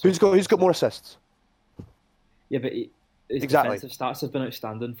of 5. Who's got more assists? Yeah, but his Exactly. defensive stats have been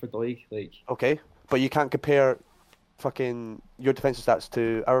outstanding for Doig. Like Okay, but you can't compare fucking your defensive stats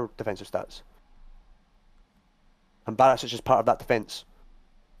to our defensive stats. And Barisic is part of that defence.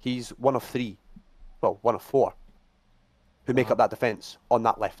 He's one of 3, well, one of 4, who make up that defence on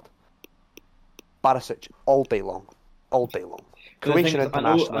that left. Barisic all day long. Croatian I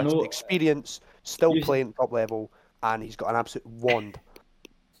know- internationalist, experience, still You- playing top level, and he's got an absolute wand.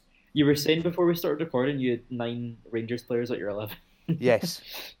 you were saying before we started recording, you had 9 Rangers players at your 11. Yes,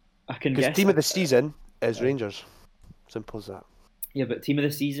 I can because guess. team of the season is Yeah. Rangers. Simple as that. Yeah, but team of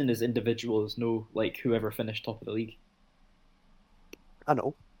the season is individuals, no like whoever finished top of the league. I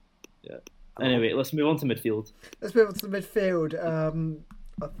know. Yeah. I know. Anyway, let's move on to midfield. Let's move on to the midfield. I'm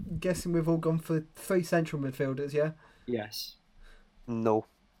guessing we've all gone for 3 central midfielders. Yeah. Yes. No.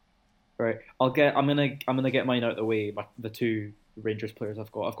 Right. I'm gonna get mine out of the way. The 2 Rangers players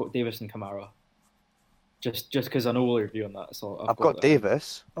I've got. I've got Davis and Kamara. Just because I know we'll review on that, so I've got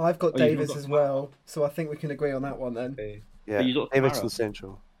Davis. I've got Oh, you've Davis got as Kamara. well, so I think we can agree on that one then. Okay. Yeah, But you don't have Davis Kamara? and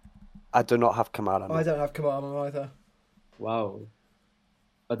Central. I do not have Kamara. No. I don't have Kamara either. Wow.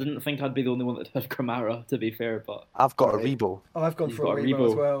 I didn't think I'd be the only one that had Kamara, to be fair, but I've got Right. Aribo. I've gone You've for got Aribo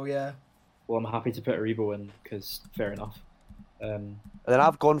as Aribo. well. Yeah. well, I'm happy to put Aribo in because fair enough. And then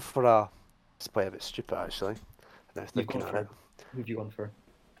I've gone for a. It's probably a bit stupid actually. Now You've thinking gone of it. for who've you gone for?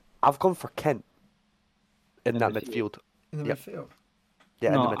 I've gone for Kent in In that midfield. midfield. In the Yep. midfield. Yeah,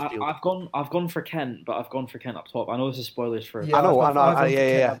 No, in the midfield. I've gone for Kent, but I've gone for Kent up top. I know this is spoilers for. Yeah. I know. I've gone for Yeah.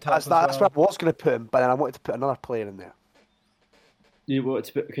 Kent up top That's as that's well. where I was going to put him, but then I wanted to put another player in there. You wanted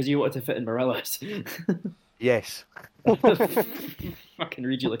to because you wanted to fit in Morelos. Yes. Fucking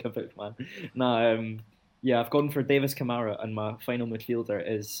read you like a book, man. No, yeah, I've gone for Davis Kamara, and my final midfielder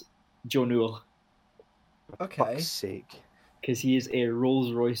is Joe Newell Okay. Fuck's sake. because he is a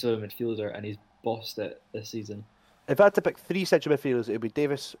Rolls Royce of a midfielder, and he's bossed it this season. If I had to pick 3 central midfielders, it would be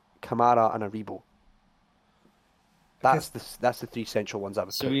Davis, Kamara, and Aribo. That's the 3 central ones I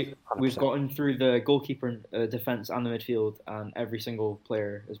would So put. we've 100%. gotten through the goalkeeper, defense, and the midfield, and every single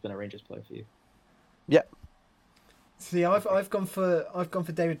player has been a Rangers player for you. See, I've gone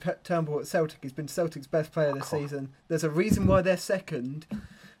for David Turnbull at Celtic. He's been Celtic's best player this season. There's a reason why they're second,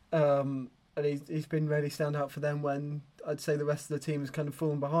 and he's been really stand out for them when I'd say the rest of the team has kind of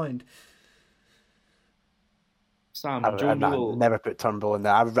fallen behind. Sam, I'd Joe Newell. never put Turnbull in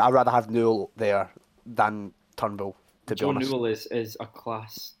there. I'd rather have Newell there than Turnbull, to be Joe honest. Newell is a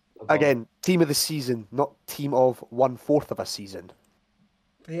class. above. Again, team of the season, not team of 1/4 of a season.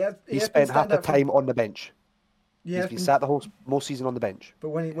 He has He has spent been half the stand out for- time on the bench. Yeah, He's been sat the most season on the bench. but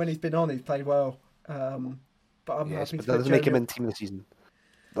when he's been on, he's played well. But I'm Yes, happy but to that put doesn't make him Joe in team of the season.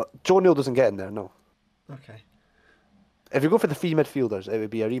 But Joe Neal doesn't get in there, no. Okay. If you go for the three midfielders, it would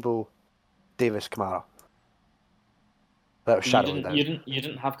be Aribo, Davis, Kamara. That was You shadowing didn't down. you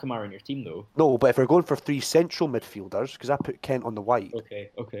didn't have Kamara in your team though. No, but if we're going for three central midfielders, because I put Kent on the white,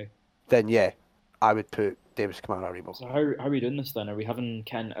 Okay. then yeah, I would put Davis, Kamara, Aribo. So how are we doing this then? Are we having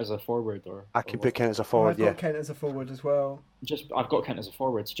Kent as a forward I or can what? put Kent as a I've forward, got yeah. Kent as a forward as well. I've got Kent as a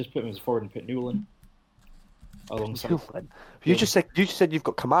forward, so just put him as a forward and put Newell in alongside. You just said you've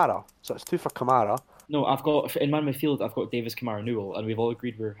got Kamara, so it's two for Kamara. No, I've got in man midfield. I've got Davis, Kamara, Newell, and we've all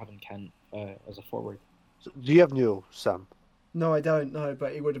agreed we're having Kent as a forward. So, do you have Newell, Sam? No, I don't know,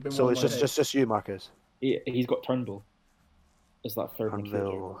 but he would have been So one it's of my picks. just you, Marcus. He's got Turnbull as that third midfielder.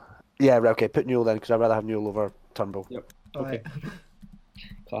 Turnbull. Yeah, right, okay, put Newell then, because I'd rather have Newell over Turnbull. Yep. Right. Okay.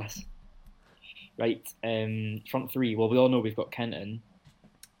 Class. Right. Front three. Well, we all know we've got Kent in,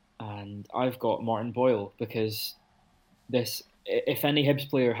 and I've got Martin Boyle because if any Hibs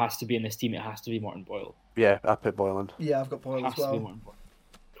player has to be in this team, it has to be Martin Boyle. Yeah, I put Boyle in. Yeah, I've got Boyle It has as to be well. Martin Boyle.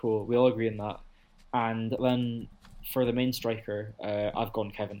 Cool. We all agree on that. And then for the main striker, I've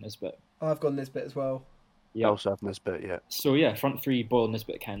gone Kevin Nisbet. I've gone this bit as well. I also have Nisbet, yeah. So yeah, front three: Boyle,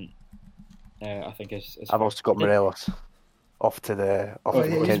 Nisbet, Kent. I think is I've fair. also got Morelos off to the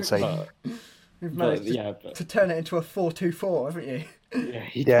yeah, Kent side. You've But, managed to turn it into a 4-2-4, haven't you? Yeah,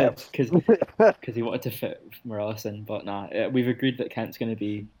 he Yeah. did because he wanted to fit Morales in, but nah, we've agreed that Kent's going to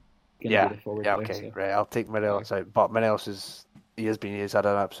be the forward yeah, player, okay, so. right. I'll take Morelos out, but Morelos he's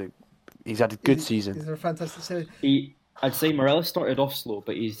had a good season. He's a fantastic season. I'd say Morales started off slow,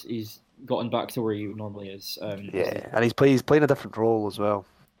 but he's gotten back to where he normally is. Yeah, and he's playing a different role as well.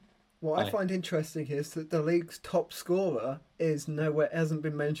 What I find interesting is that the league's top scorer hasn't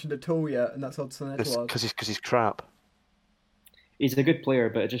been mentioned at all yet, and that's Odsonne Edouard. Because he's crap. He's a good player,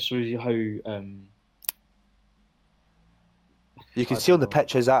 but it just shows you how. You can see on the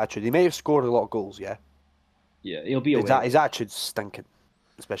pitch his attitude. He may have scored a lot of goals, yeah. Yeah, he'll be away. His attitude's stinking,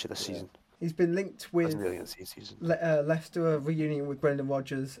 especially this season. He's been linked with Hasn't really in season. Leicester reunion with Brendan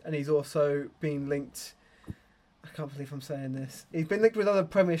Rodgers, and he's also been linked. I can't believe I'm saying this. He's been linked with other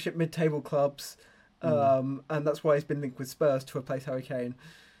Premiership mid-table clubs, and that's why he's been linked with Spurs to replace Harry Kane,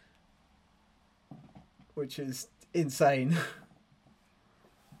 which is insane.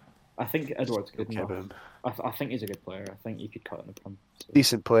 I think Edward's good Okay, enough. I think he's a good player. I think you could cut in the Prem. So.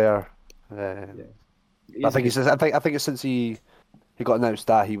 Decent player. Yeah. I think it's since he got announced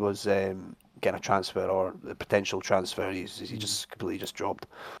that he was getting a transfer or the potential transfer, he just completely just dropped.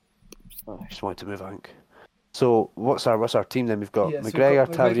 Oh. Just wanted to move, I think. So what's our team then? We've got Yeah, so we've McGregor,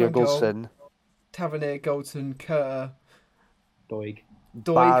 got Tavernier, McGregor in goal. Goldson, Tavernier, Goldson, Kerr, Doig.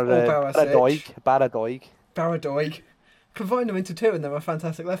 Doig, or Barisic. Baradoig. Baradoig. Combine them into two, and they're a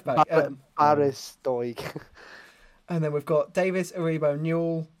fantastic left back. Baris Doig. And then we've got Davis, Aribo,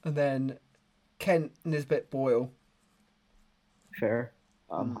 Newell, and then Kent, Nisbet, Boyle. Fair.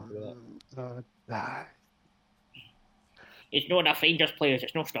 I'm happy with that. It's not enough Rangers players.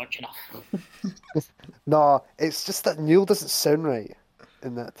 It's not staunch enough. No, it's just that Newell doesn't sound right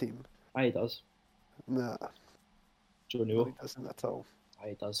in that team. Aye, he does. Nah, Joe no, Newell. he doesn't at all. Aye,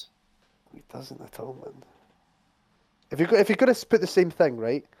 he does. He doesn't at all, man. If you're going to put the same thing,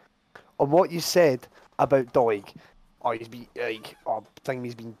 right, on what you said about Doig, he's been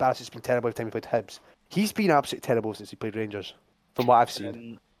Barisic has been terrible every time he played Hibs. He's been absolutely terrible since he played Rangers, from what I've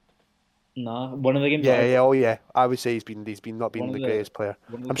seen. Nah, one of the games. Yeah. I would say he's not been the greatest player.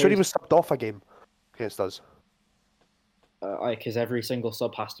 I'm sure he was subbed off a game against us. Because every single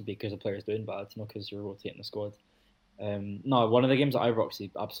sub has to be because the player's doing bad, not because you're rotating the squad. No, one of the games that I rocked,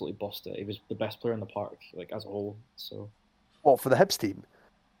 he absolutely bossed it. He was the best player in the park, like as a whole. So. What for the Hibs team?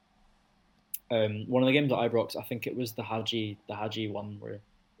 One of the games that I rocked, I think it was the Haji one where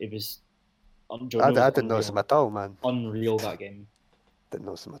it was. I didn't notice him at all, man. Unreal that game. Didn't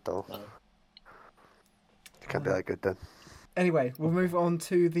notice him at all. No. It can't be that good then. Anyway, we'll move on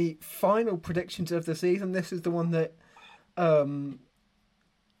to the final predictions of the season. This is the one that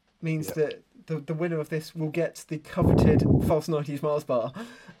means that the winner of this will get the coveted false 90s Mars bar.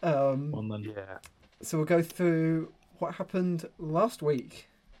 Yeah. So we'll go through what happened last week.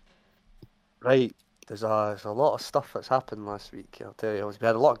 Right. There's a lot of stuff that's happened last week, I'll tell you. We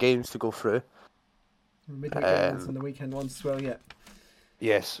had a lot of games to go through. Midweek games and the weekend ones as well, yeah.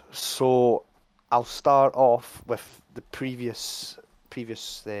 Yes. So I'll start off with the previous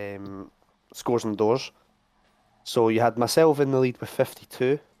scores and doors. So you had myself in the lead with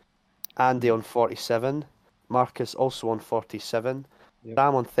 52, Andy on 47, Marcus also on 47,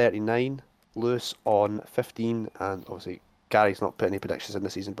 Sam on 39, Lewis on 15, and obviously Gary's not put any predictions in the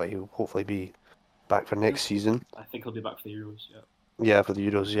season, but he'll hopefully be back for next season. I think he'll be back for the Euros, yeah. Yeah, for the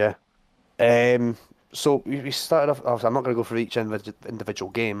Euros, yeah. So we started off. Obviously, I'm not going to go for each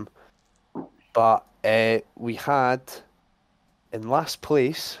individual game, but we had in last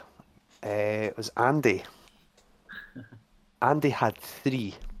place. It was Andy. Andy had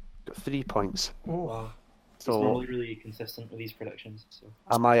got 3 points. Oh, He's So normally really consistent with these predictions. So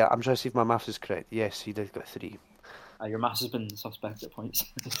I'm trying to see if my maths is correct. Yes, he did got 3. your maths has been suspect at points.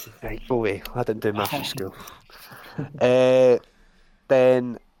 Right, go away. I didn't do maths in school.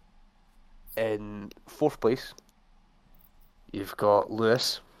 Then in 4th place, you've got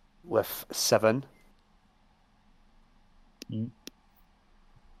Lewis with 7. Mm.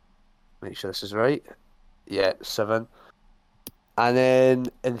 Make sure this is right. Yeah, 7. And then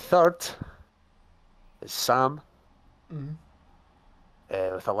in 3rd is Sam Mhm.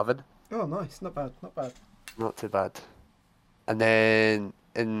 With 11. Oh, nice. Not bad. Not bad. Not too bad. And then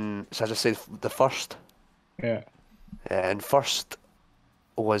so I just said the first. Yeah. And first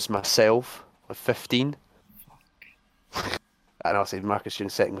was myself with 15. And I said Marcus, you're in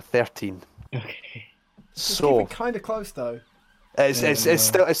second with 13. Okay. It's So kind of close though.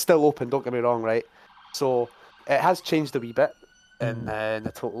 it's still open. Don't get me wrong, right? So it has changed a wee bit in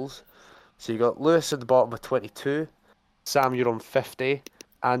the totals. So you got Lewis at the bottom with 22. Sam, you're on 50.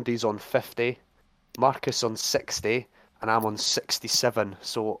 Andy's on 50. Marcus on 60, and I'm on 67.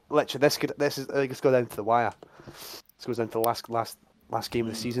 So literally, this goes down to the wire. This goes down to the last game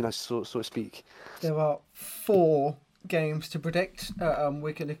of the season, so to speak. There are 4 games to predict.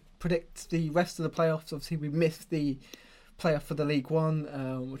 We're going to predict the rest of the playoffs. Obviously, we missed the playoff for the League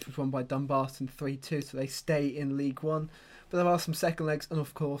One, which was won by Dumbarton 3-2, so they stay in League One. But there are some second legs, and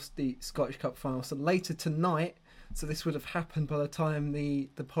of course the Scottish Cup final. So later tonight, so this would have happened by the time the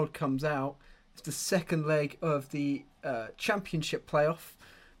pod comes out. It's the second leg of the Championship playoff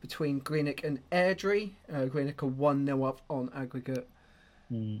between Greenock and Airdrie. Greenock are 1-0 up on aggregate.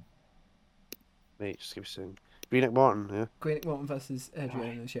 Mate, just give me a second. Greenock Morton, yeah. Greenock Morton versus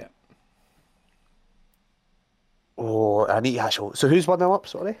Airdrie owners, yeah. Oh, I need actual. So who's 1-0 up?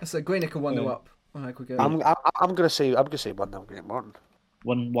 Sorry. So Greenock are 1-0 up on aggregate. I'm gonna say 1-0 Greenock Morton.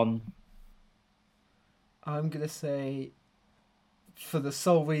 1-1. I'm gonna say, for the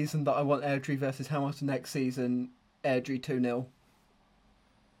sole reason that I want Airdrie versus Hamilton next season, Airdrie 2-0.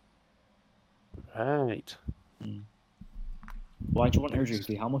 Right. Why do you want Airdrie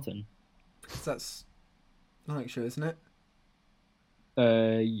to be Hamilton? Because that's Lanarkshire, isn't it?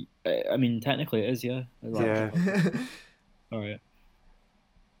 I mean, technically it is, yeah. Yeah. All right.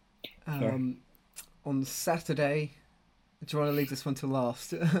 On Saturday, do you want to leave this one to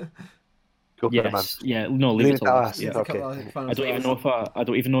last? Go for it, man. Yeah. No, leave it to last. Yeah. Yeah. Okay. I don't even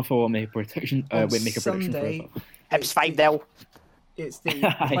know if I want to make a prediction. On make a prediction Sunday, for it. It's 5-0. It's the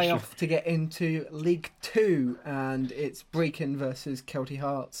playoff to get into League 2, and it's Brecon versus Kelty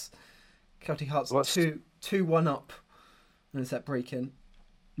Hearts. Kelty Hearts 2-1 up, and it's at Brecon.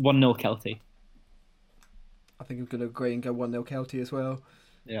 1-0 Kelty. I think I'm going to agree and go 1-0 Kelty as well.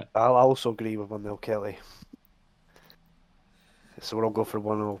 Yeah. I'll also agree with 1-0 Kelly. So we'll all go for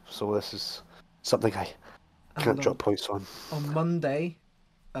 1-0. So this is something I can't drop points on. On Monday,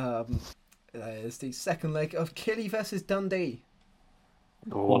 there's the second leg of Killy versus Dundee.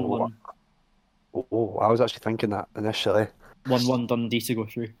 1-1. Oh, I was actually thinking that initially. 1-1 Dundee to go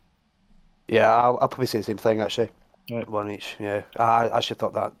through. Yeah, I'll probably say the same thing actually. Right. 1 each. Yeah, I actually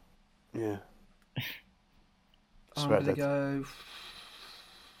thought that. Yeah. I'm going to go.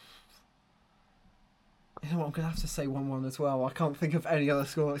 You know what? I'm going to have to say 1-1 as well. I can't think of any other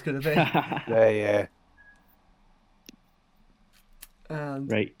score it's going to be. Yeah.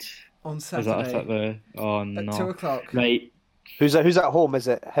 And right. on Is Saturday that at 2 o'clock. Right. Who's at home? Is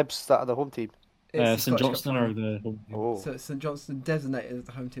it Hibs that are the home team? It's the St Scottish Cup Johnston final. are the home team. Oh. So it's St Johnston designated as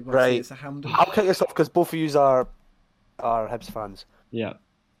the home team. Right. It's a Hamden. I'll cut yourself because both of you are Hibs fans. Yeah.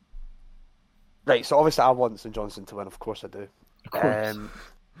 Right, so obviously I want St Johnstone to win. Of course I do. Of course.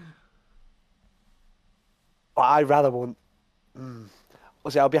 But I rather want.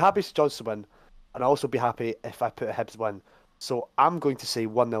 I'll be happy St Johnstone win, and I'll also be happy if I put a Hibs win. So I'm going to say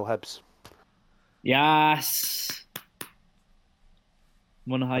 1-0 Hibs. Yes.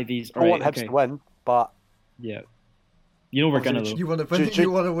 One high V's. I want Hibs to win, but yeah, you know we're gonna though. You want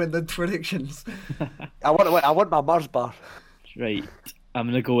to win the predictions. I want to win. I want my Mars bar. Right, I'm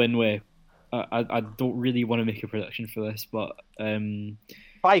gonna go in with. I don't really want to make a prediction for this, but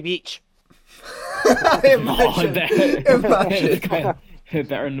 5 each. Imagine.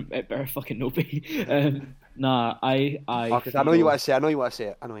 It better fucking not be. Nah, Marcus, I know you want to say it.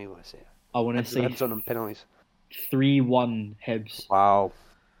 I want to say Hibs on penalties. 3-1 Hibs. Wow.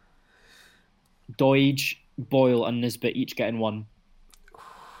 Doige, Boyle, and Nisbet each getting 1.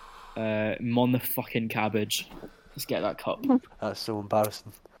 Mon the fucking cabbage. Let's get that cup. That's so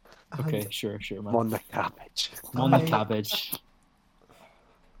embarrassing. Okay, sure, man. I'm on the cabbage. Mon the cabbage.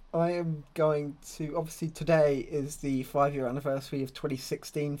 I am going to... Obviously, today is the 5-year anniversary of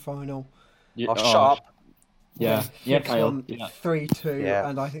 2016 final. Oh, shut up. Yeah, Hibs Kyle. won 3-2, Yeah.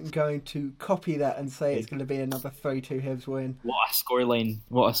 and I think I'm going to copy that and say it's going to be another 3-2 Hibs win. What a scoreline.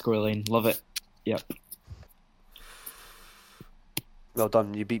 Love it. Yep. Well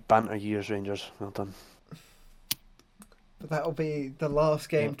done. You beat banter years, Rangers. Well done. But that'll be the last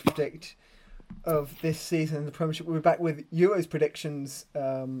game to predict of this season in the Premiership. We'll be back with Euros predictions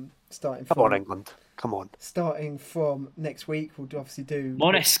starting from... Come on, England. Come on. Starting from next week. We'll obviously do...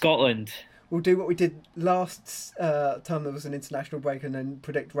 Monash, Scotland. We'll do what we did last time there was an international break, and then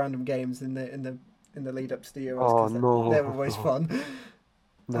predict random games in the lead up to the Euros. Oh, no. They were always fun.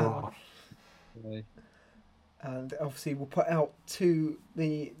 No. And obviously we'll put out to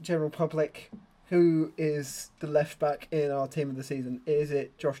the general public who is the left back in our team of the season. Is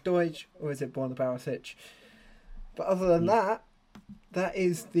it Josh Deutsch or is it Borna Barisic? But other than that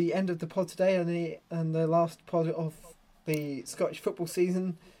is the end of the pod today and the last pod of the Scottish football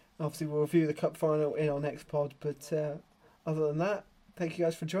season. Obviously we'll review the cup final in our next pod, but other than that, thank you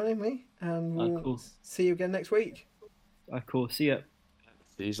guys for joining me, and we'll see you again next week. Cool. See ya.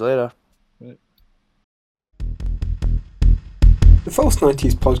 See you later. Right. The False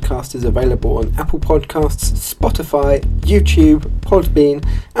 90s podcast is available on Apple Podcasts, Spotify, YouTube, Podbean,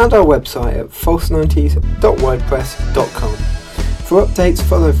 and our website at false90s.wordpress.com. For updates,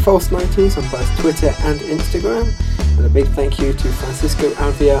 follow False 90s on both Twitter and Instagram. And a big thank you to Francisco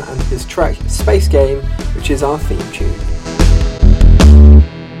Alvia and his track Space Game, which is our theme tune.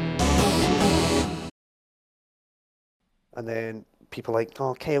 And then people like,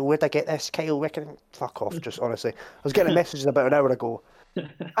 oh, Kyle, where'd I get this? Kyle, where can... Fuck off, just honestly. I was getting messages about an hour ago.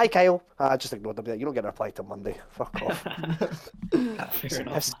 Hi, Kyle. I just ignored them. You don't get a reply till Monday. Fuck off.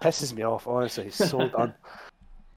 Pisses me off, honestly. He's so done.